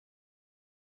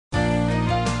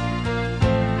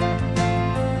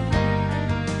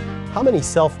How many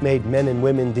self-made men and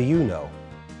women do you know?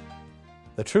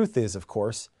 The truth is, of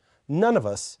course, none of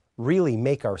us really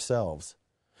make ourselves.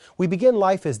 We begin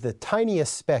life as the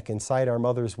tiniest speck inside our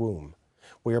mother's womb.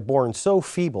 We are born so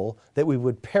feeble that we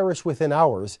would perish within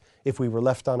hours if we were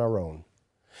left on our own.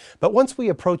 But once we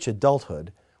approach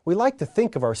adulthood, we like to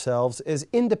think of ourselves as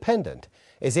independent,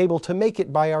 as able to make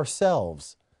it by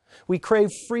ourselves. We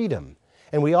crave freedom,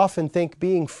 and we often think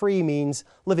being free means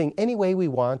living any way we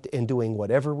want and doing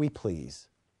whatever we please.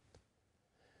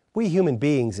 We human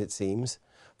beings, it seems,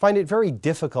 find it very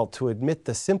difficult to admit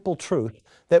the simple truth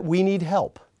that we need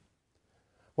help.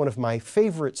 One of my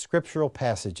favorite scriptural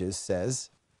passages says,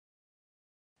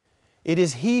 "It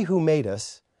is He who made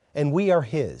us, and we are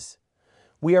His.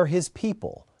 We are His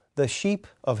people, the sheep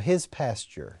of His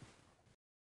pasture."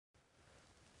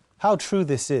 How true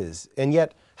this is, and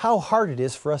yet how hard it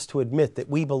is for us to admit that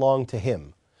we belong to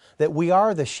Him, that we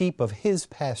are the sheep of His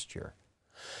pasture.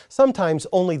 Sometimes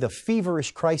only the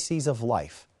feverish crises of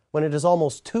life, when it is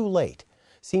almost too late,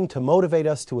 seem to motivate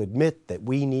us to admit that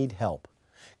we need help,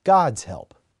 God's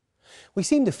help. We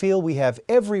seem to feel we have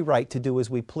every right to do as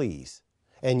we please,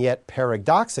 and yet,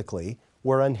 paradoxically,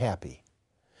 we're unhappy.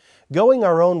 Going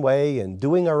our own way and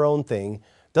doing our own thing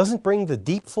doesn't bring the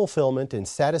deep fulfillment and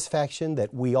satisfaction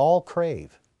that we all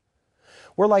crave.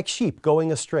 We're like sheep going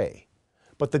astray.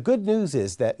 But the good news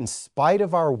is that in spite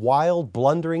of our wild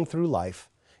blundering through life,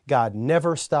 God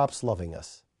never stops loving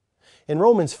us. In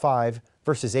Romans 5,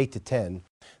 verses 8 to 10,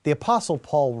 the Apostle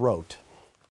Paul wrote,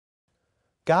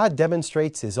 "God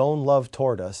demonstrates His own love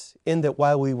toward us in that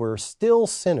while we were still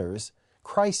sinners,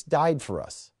 Christ died for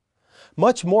us.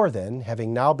 Much more then,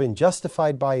 having now been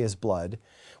justified by His blood,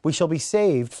 we shall be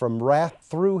saved from wrath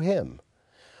through Him.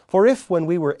 For if, when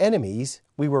we were enemies,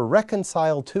 we were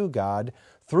reconciled to God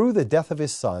through the death of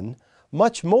His Son,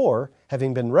 much more,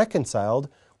 having been reconciled,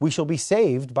 we shall be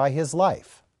saved by His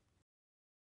life."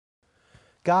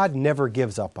 God never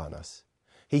gives up on us.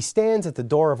 He stands at the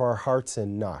door of our hearts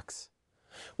and knocks.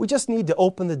 We just need to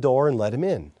open the door and let Him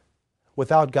in.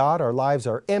 Without God, our lives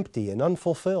are empty and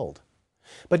unfulfilled.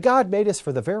 But God made us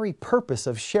for the very purpose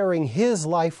of sharing His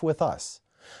life with us,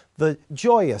 the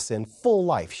joyous and full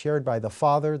life shared by the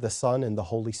Father, the Son, and the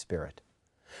Holy Spirit.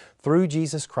 Through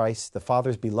Jesus Christ, the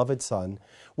Father's beloved Son,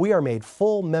 we are made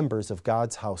full members of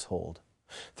God's household.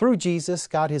 Through Jesus,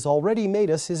 God has already made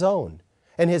us His own,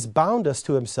 and has bound us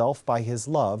to Himself by His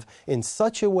love in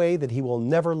such a way that He will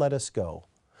never let us go.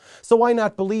 So why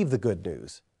not believe the good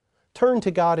news? Turn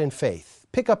to God in faith,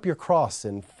 pick up your cross,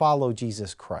 and follow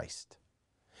Jesus Christ.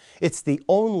 It's the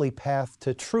only path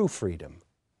to true freedom.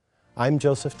 I'm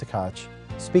Joseph Tkach,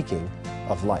 speaking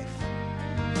of life.